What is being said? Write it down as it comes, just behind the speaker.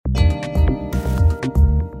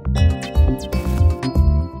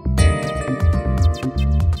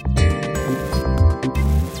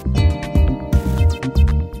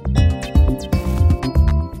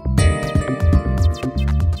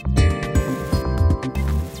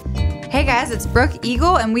Hey guys, it's Brooke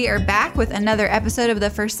Eagle, and we are back with another episode of the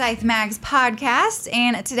Forsyth Mags podcast.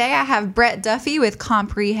 And today I have Brett Duffey with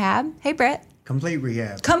Comp Rehab. Hey, Brett. Complete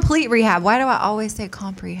Rehab. Complete Rehab. Why do I always say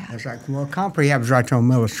Comp Rehab? That's right. Well, Comp Rehab is right there on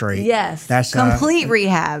Miller Street. Yes. That's Complete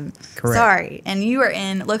Rehab. Correct. Sorry. And you are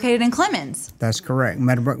located in Clemens. That's correct.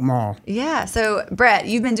 Meadowbrook Mall. Yeah. So, Brett,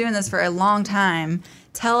 you've been doing this for a long time.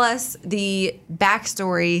 Tell us the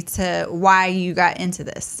backstory to why you got into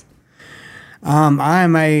this. I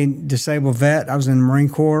am a disabled vet. I was in the Marine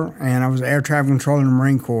Corps, and I was air traffic controller in the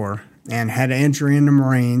Marine Corps, and had an injury in the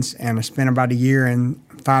Marines, and I spent about a year in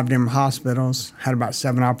 5 different hospitals, had about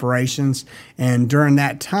 7 operations, and during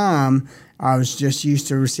that time, I was just used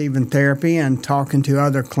to receiving therapy and talking to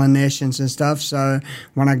other clinicians and stuff. So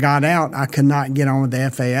when I got out, I could not get on with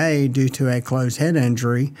the FAA due to a closed head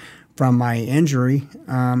injury from my injury,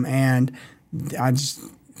 and I just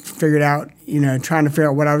figured out, trying to figure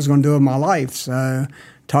out what I was going to do with my life. So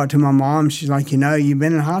talked to my mom. She's like, you've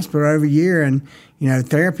been in the hospital over a year, and,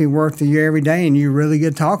 therapy worked for you every day, and you're really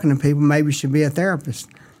good talking to people. Maybe you should be a therapist.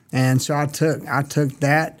 And so I took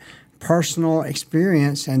that personal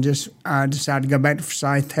experience and I decided to go back to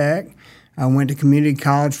Forsyth Tech. I went to community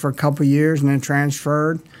college for a couple of years and then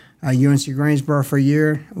transferred UNC Greensboro for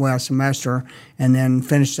a semester, and then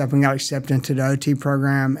finished up and got accepted into the OT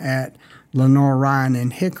program at Lenore Ryan in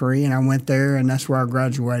Hickory, and I went there, and that's where I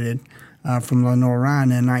graduated from Lenore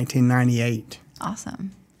Ryan in 1998.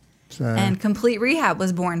 Awesome. So, and Complete Rehab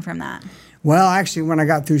was born from that. Well, actually, when I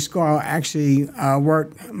got through school, I actually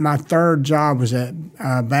worked. My third job was at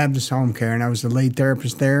Baptist Home Care, and I was the lead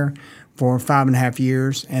therapist there for 5.5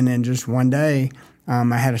 years. And then just one day, I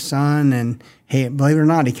had a son, and he, believe it or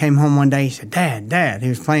not, he came home one day. He said, "Dad," he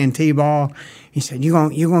was playing t-ball. He said, "You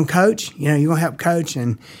gonna coach? You gonna help coach?"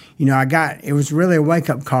 And it was really a wake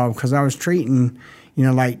up call, because I was treating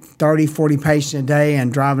like 30, 40 patients a day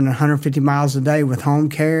and driving 150 miles a day with home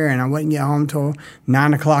care, and I wouldn't get home till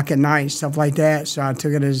 9 o'clock at night, stuff like that. So I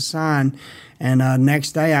took it as a sign. And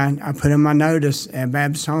next day, I put in my notice at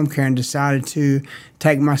Baptist Home Care and decided to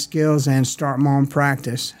take my skills and start my own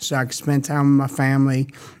practice so I could spend time with my family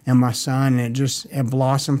and my son, and it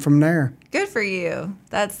blossomed from there. Good for you.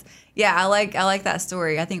 I like that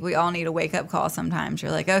story. I think we all need a wake-up call sometimes.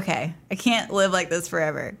 You're like, okay, I can't live like this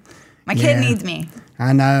forever. My kid needs me.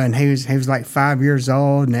 I know, and he was like 5 years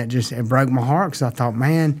old, and it broke my heart, because I thought,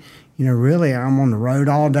 man, really, I'm on the road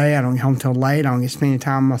all day. I don't get home till late. I don't get to spend any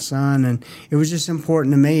time with my son, and it was just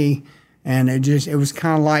important to me. And it was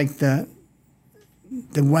kind of like the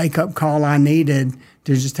wake up call I needed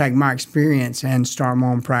to just take my experience and start my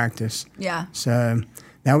own practice. Yeah. So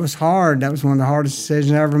that was hard. That was one of the hardest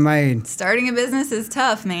decisions I ever made. Starting a business is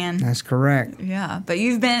tough, man. That's correct. Yeah, but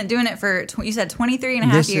you've been doing it for, you said 23 and a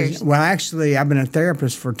half years. Well, actually, I've been a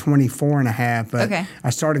therapist for 24 and a half, but okay.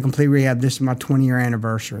 I started Complete Rehab. This is my 20-year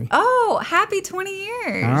anniversary. Oh, happy 20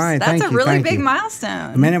 years. All right, That's a really big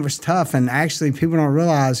milestone. I mean, it was tough, and actually, people don't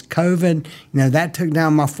realize COVID, that took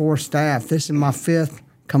down my 4 staff. This is my 5th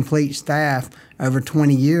complete staff over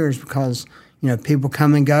 20 years, because people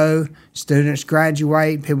come and go, students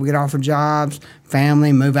graduate, people get offered jobs,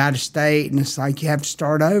 family move out of state, and it's like you have to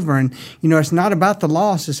start over. And, it's not about the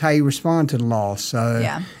loss, it's how you respond to the loss. So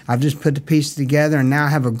yeah. I've just put the pieces together, and now I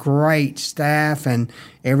have a great staff, and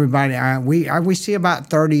everybody, we see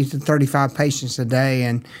about 30 to 35 patients a day,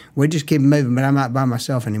 and we just keep moving, but I'm not by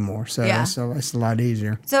myself anymore. So yeah. It's a lot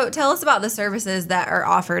easier. So tell us about the services that are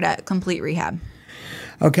offered at Complete Rehab.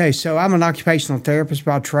 Okay, so I'm an occupational therapist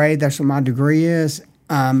by trade. That's what my degree is.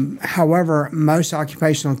 However, most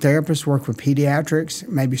occupational therapists work with pediatrics,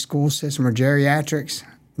 maybe school system or geriatrics,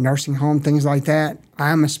 nursing home, things like that.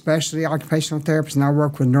 I'm a specialty occupational therapist, and I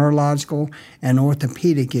work with neurological and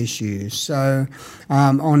orthopedic issues. So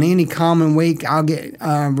on any common week, I'll get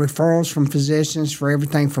referrals from physicians for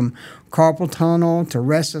everything from carpal tunnel to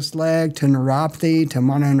restless leg to neuropathy to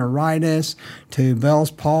mononeuritis to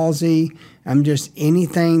Bell's palsy. Just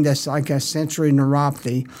anything that's like a sensory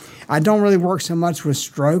neuropathy. I don't really work so much with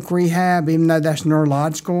stroke rehab, even though that's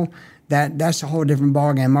neurological. That's a whole different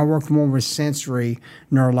ballgame. I work more with sensory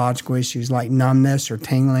neurological issues like numbness or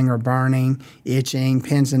tingling or burning, itching,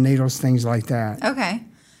 pins and needles, things like that. Okay.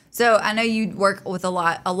 So I know you work with a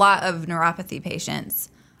lot of neuropathy patients.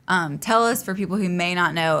 Tell us, for people who may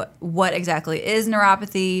not know, what exactly is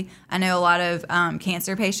neuropathy. I know a lot of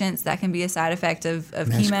cancer patients, that can be a side effect of chemo.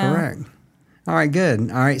 That's correct. All right,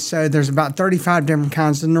 good. All right, so there's about 35 different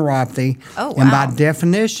kinds of neuropathy. Oh, wow. And by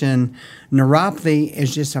definition, neuropathy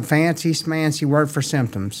is just a fancy, smancy word for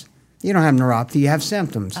symptoms. You don't have neuropathy, you have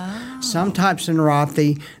symptoms. Some types of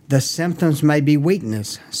neuropathy, the symptoms may be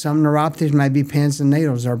weakness. Some neuropathies may be pins and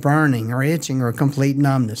needles or burning or itching or complete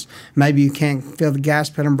numbness. Maybe you can't feel the gas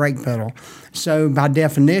pedal and brake pedal. So by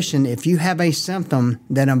definition, if you have a symptom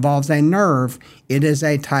that involves a nerve, it is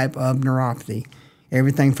a type of neuropathy.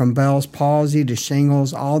 Everything from Bell's palsy to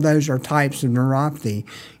shingles, all those are types of neuropathy.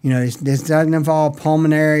 This doesn't involve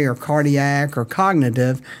pulmonary or cardiac or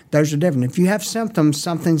cognitive. Those are different. If you have symptoms,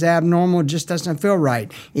 something's abnormal, just doesn't feel right.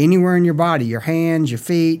 Anywhere in your body, your hands, your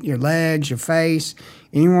feet, your legs, your face,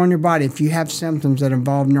 anywhere in your body, if you have symptoms that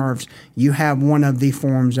involve nerves, you have one of the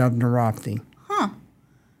forms of neuropathy.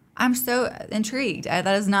 I'm so intrigued. That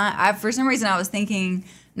is not, for some reason I was thinking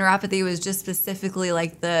neuropathy was just specifically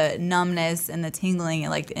like the numbness and the tingling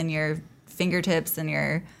like in your fingertips and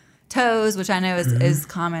your toes, which I know is a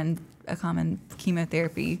common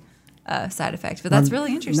chemotherapy side effect. But that's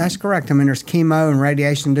really interesting. That's correct. I mean, there's chemo and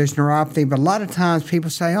radiation-induced neuropathy, but a lot of times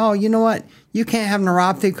people say, oh, you know what? You can't have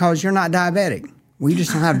neuropathy because you're not diabetic. We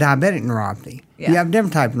just don't have diabetic neuropathy. Yeah. You have a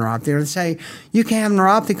different type of neuropathy. Or they say, you can't have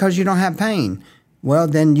neuropathy because you don't have pain. Well,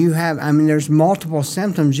 then you have, there's multiple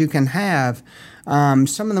symptoms you can have.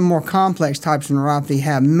 Some of the more complex types of neuropathy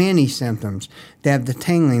have many symptoms. They have the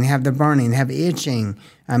tingling, they have the burning, they have itching.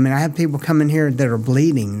 I have people come in here that are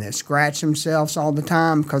bleeding, that scratch themselves all the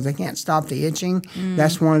time because they can't stop the itching.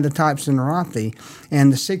 That's one of the types of neuropathy.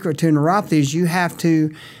 And the secret to neuropathy is you have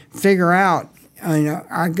to figure out,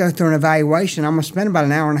 I go through an evaluation. I'm going to spend about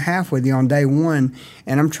an hour and a half with you on day one,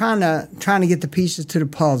 and I'm trying to get the pieces to the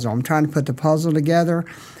puzzle. I'm trying to put the puzzle together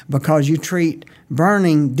because you treat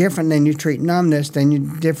burning different than you treat numbness, than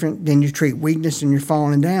you treat weakness and you're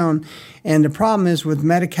falling down. And the problem is with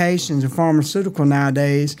medications and pharmaceutical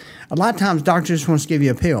nowadays, a lot of times doctors just want to give you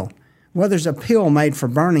a pill. Well, there's a pill made for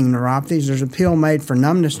burning neuropathies. There's a pill made for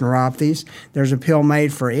numbness neuropathies. There's a pill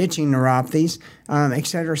made for itching neuropathies, et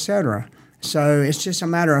cetera, et cetera. So it's just a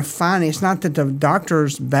matter of finding. It's not that the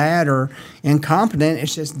doctor's bad or incompetent.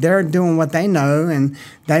 It's just they're doing what they know, and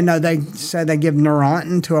they say they give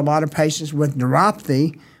Neurontin to a lot of patients with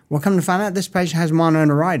neuropathy. Well, come to find out, this patient has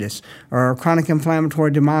mononeuritis or chronic inflammatory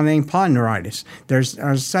demyelinating polyneuritis.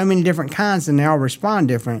 There's so many different kinds, and they all respond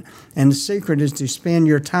different. And the secret is to spend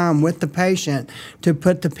your time with the patient to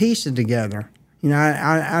put the pieces together.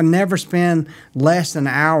 I never spend less than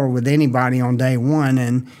an hour with anybody on day one,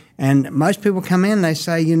 and most people come in and they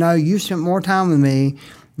say, you spent more time with me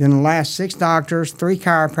than the last 6 doctors, 3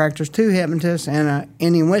 chiropractors, 2 hypnotists, and an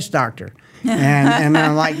Indian witch doctor. And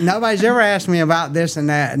I'm like, nobody's ever asked me about this and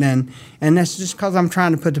that. And that's just because I'm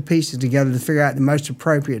trying to put the pieces together to figure out the most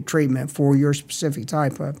appropriate treatment for your specific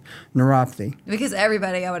type of neuropathy. Because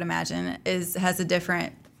everybody, I would imagine, has a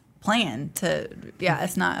different plan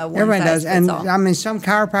it's not a one Everybody size does. And fits all. Some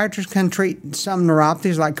chiropractors can treat some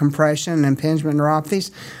neuropathies like compression and impingement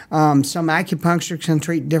neuropathies. Some acupuncture can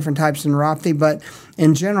treat different types of neuropathy, but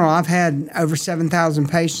in general, I've had over 7,000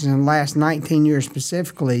 patients in the last 19 years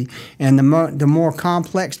specifically, and the more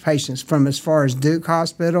complex patients from as far as Duke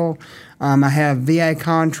Hospital, I have VA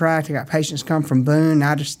contract, I got patients come from Boone,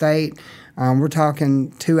 out of state. We're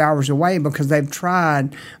talking 2 hours away because they've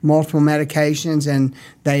tried multiple medications and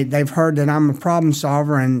they've heard that I'm a problem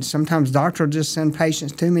solver, and sometimes doctor will just send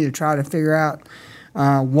patients to me to try to figure out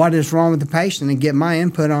what is wrong with the patient and get my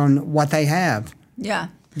input on what they have. Yeah.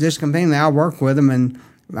 Just conveniently, I work with them, and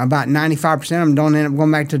about 95% of them don't end up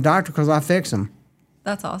going back to the doctor because I fix them.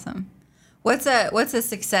 That's awesome. What's a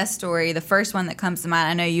success story, the first one that comes to mind?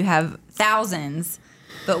 I know you have thousands,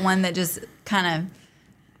 but one that just kind of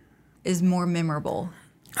is more memorable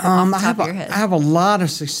off the top of your head? I have a lot of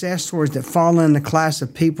success stories that fall in the class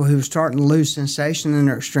of people who are starting to lose sensation in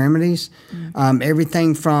their extremities.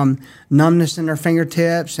 Everything from numbness in their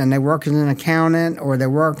fingertips, and they work as an accountant, or they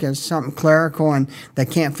work as something clerical and they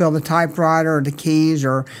can't feel the typewriter or the keys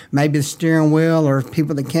or maybe the steering wheel, or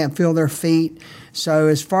people that can't feel their feet. So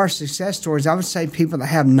as far as success stories, I would say people that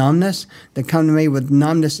have numbness, that come to me with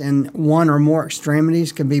numbness in one or more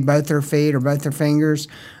extremities, could be both their feet or both their fingers,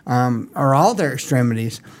 or all their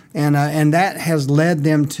extremities. And that has led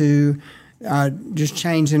them to just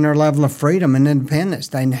changing their level of freedom and independence.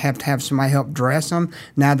 They have to have somebody help dress them.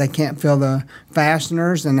 Now they can't feel the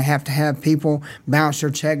fasteners, and they have to have people bounce their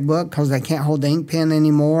checkbook because they can't hold the ink pen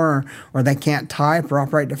anymore, or they can't type or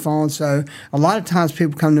operate the phone. So a lot of times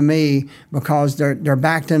people come to me because they're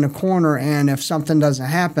backed in a corner, and if something doesn't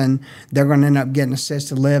happen, they're going to end up getting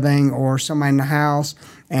assisted living or somebody in the house.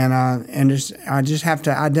 And I just have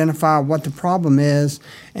to identify what the problem is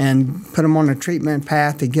and put them on a treatment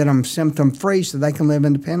path to get them symptom-free so they can live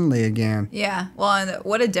independently again. Yeah. Well, and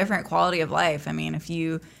what a different quality of life. I mean, if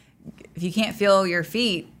you if you can't feel your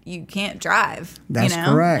feet, you can't drive. That's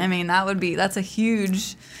correct. I mean, that's a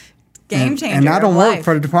huge game changer. And I don't work life.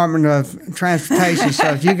 for the Department of Transportation, so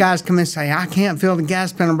if you guys come in and say, I can't feel the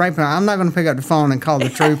gas pedal and brake pedal, I'm not going to pick up the phone and call the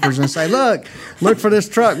troopers and say, look for this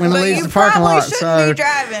truck when it leaves the parking lot. So, be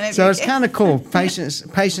driving so it's kind of cool.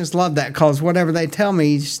 Patients love that because whatever they tell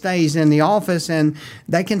me stays in the office, and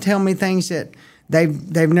they can tell me things that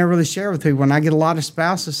they've never really shared with people. And I get a lot of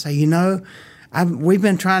spouses say, we've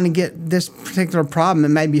been trying to get this particular problem, it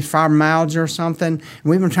may be fibromyalgia or something, and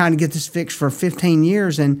we've been trying to get this fixed for 15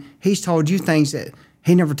 years, and he's told you things that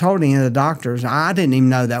he never told any of the doctors. I didn't even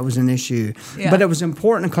know that was an issue. Yeah. But it was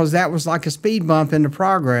important because that was like a speed bump into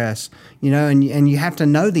progress, and you have to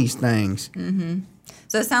know these things. Mm-hmm.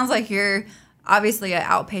 So it sounds like you're obviously an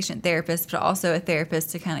outpatient therapist, but also a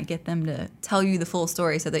therapist to kind of get them to tell you the full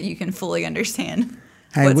story so that you can fully understand.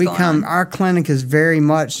 Hey, our clinic is very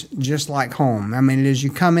much just like home. I mean, it is,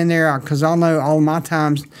 you come in there, because I know all my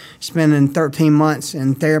time spending 13 months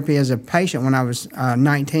in therapy as a patient when I was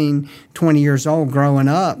 19, 20 years old growing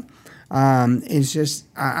up. It's just,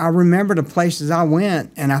 I remember the places I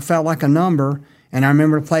went and I felt like a number. And I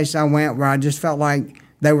remember the place I went where I just felt like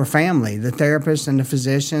they were family, the therapists and the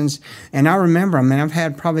physicians. And I remember, I've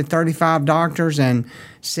had probably 35 doctors and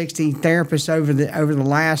 60 therapists over the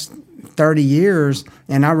last 30 years,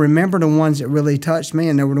 and I remember the ones that really touched me,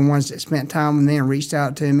 and they were the ones that spent time with me and reached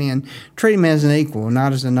out to me and treated me as an equal,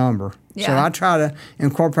 not as a number. Yeah. So I try to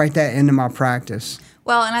incorporate that into my practice.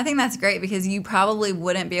 Well, and I think that's great because you probably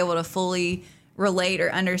wouldn't be able to fully relate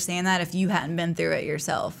or understand that if you hadn't been through it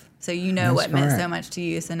yourself. So That's what correct. meant so much to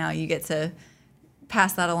you, so now you get to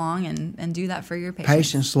pass that along and do that for your patients.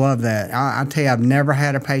 Patients love that. I tell you, I've never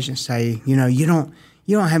had a patient say, you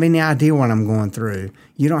don't have any idea what I'm going through.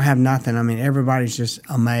 You don't have nothing. Everybody's just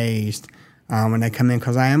amazed when they come in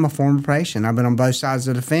because I am a former patient. I've been on both sides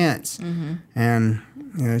of the fence. Mm-hmm. And,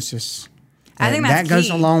 it's just, I think that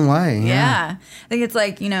goes a long way. Yeah. I think it's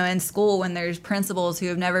like, in school when there's principals who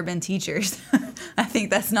have never been teachers. I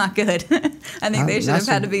think that's not good. I think they should have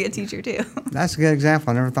had to be a teacher too. That's a good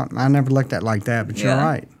example. I never looked at it like that, but you're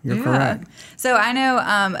right. You're correct. So I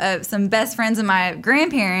know some best friends of my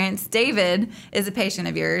grandparents. David is a patient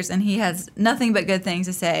of yours, and he has nothing but good things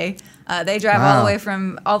to say. They drive all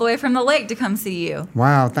the way from the lake to come see you.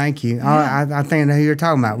 Wow, thank you. Yeah. I think I know who you're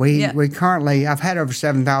talking about. We currently, I've had over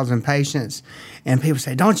 7,000 patients, and people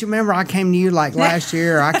say, "Don't you remember I came to you like last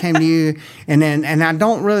year? Or I came to you," and I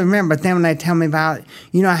don't really remember. But then when they tell me about,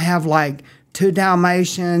 I have like 2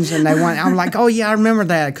 Dalmatians, and I'm like, oh yeah, I remember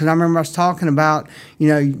that because I remember us talking about,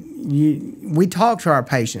 we talk to our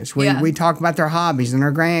patients. We talk about their hobbies and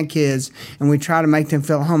their grandkids, and we try to make them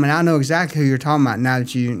feel at home. And I know exactly who you're talking about now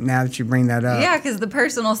that you bring that up. Yeah, because the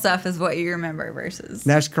personal stuff is what you remember versus.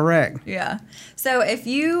 That's correct. Yeah. So if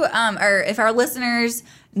you or if our listeners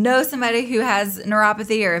know somebody who has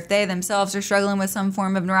neuropathy, or if they themselves are struggling with some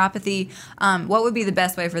form of neuropathy, what would be the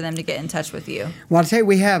best way for them to get in touch with you? Well, I'll tell you,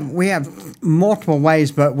 we have multiple ways,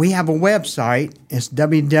 but we have a website. It's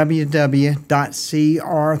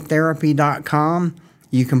www.crtherapy.com.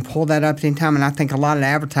 You can pull that up anytime, and I think a lot of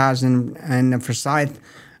advertising and the Forsyth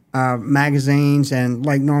magazines and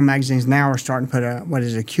Lake Norman magazines now are starting to put a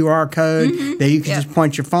QR code that you can just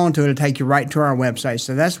point your phone to. It'll take you right to our website.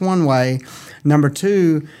 So that's one way. Number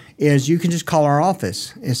 2 is you can just call our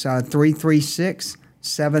office. It's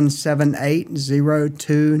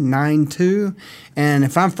 336-778-0292. And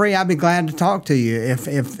if I'm free, I'd be glad to talk to you.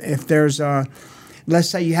 If there's let's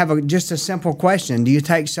say you have just a simple question. Do you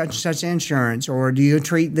take such and such insurance, or do you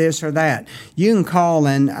treat this or that? You can call,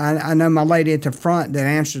 and I know my lady at the front that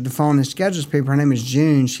answers the phone and schedules people, her name is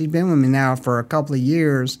June. She's been with me now for a couple of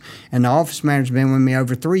years, and the office manager's been with me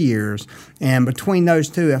over 3 years. And between those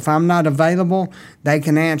two, if I'm not available, they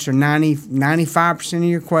can answer 95% of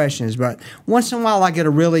your questions. But once in a while I get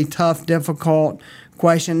a really tough, difficult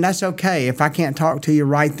question. That's okay. If I can't talk to you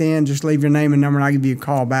right then, just leave your name and number, and I'll give you a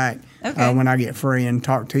call back. Okay. When I get free and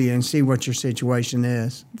talk to you and see what your situation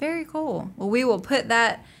is. Very cool. Well, we will put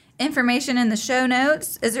that information in the show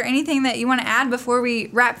notes. Is there anything that you want to add before we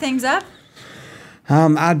wrap things up?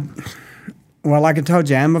 Well, like I told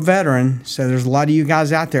you, I'm a veteran, so there's a lot of you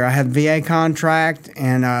guys out there. I have a VA contract,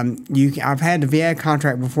 and I've had the VA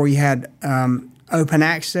contract before you had open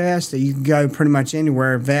access that you can go pretty much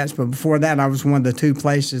anywhere vets. But before that, I was one of the 2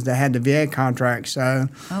 places that had the VA contract. So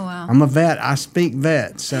oh, wow. I'm a vet. I speak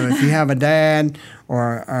vet. So if you have a dad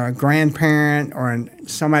or a grandparent or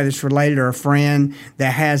somebody that's related or a friend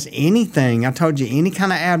that has anything, I told you, any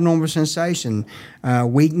kind of abnormal sensation,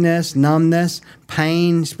 weakness, numbness,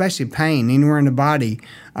 pain, especially pain anywhere in the body,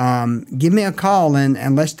 give me a call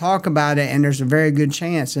and let's talk about it. And there's a very good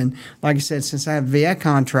chance. And like I said, since I have a VA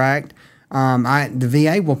contract, the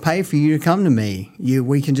VA will pay for you to come to me.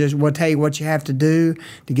 We'll tell you what you have to do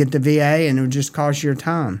to get the VA, and it'll just cost you your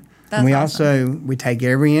time. That's and awesome. we take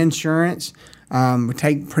every insurance. We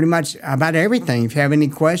take pretty much about everything. If you have any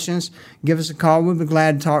questions, give us a call. We'll be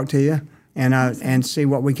glad to talk to you and see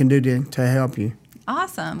what we can do to help you.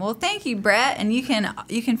 Awesome. Well, thank you, Brett. And you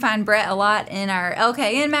can find Brett a lot in our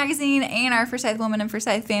LKN magazine and our Forsyth Woman and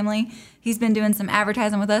Forsyth Family. He's been doing some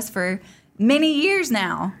advertising with us for many years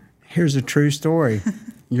now. Here's a true story.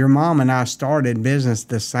 Your mom and I started business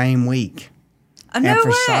the same week. No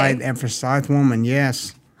way. At Forsyth Woman,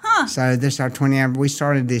 yes. Huh. So this is our 20th. We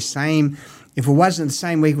started the same. If it wasn't the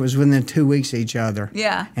same week, it was within 2 weeks of each other.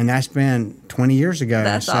 Yeah. And that's been 20 years ago.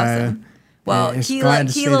 That's awesome. Well,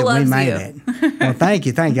 Keela loves made you. it. Well, thank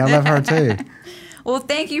you. I love her too. Well,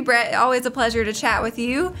 thank you, Brett. Always a pleasure to chat with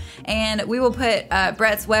you. And we will put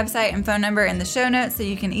Brett's website and phone number in the show notes so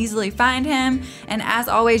you can easily find him. And as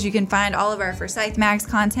always, you can find all of our Forsyth Mags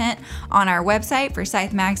content on our website,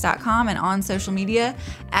 forsythmags.com, and on social media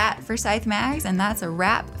at Forsyth Mags. And that's a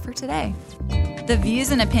wrap for today. The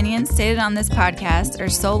views and opinions stated on this podcast are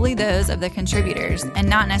solely those of the contributors and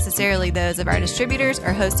not necessarily those of our distributors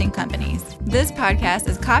or hosting companies. This podcast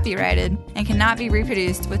is copyrighted and cannot be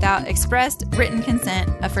reproduced without expressed written consent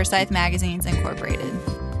of Forsyth Magazines Incorporated.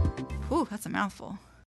 Ooh, that's a mouthful.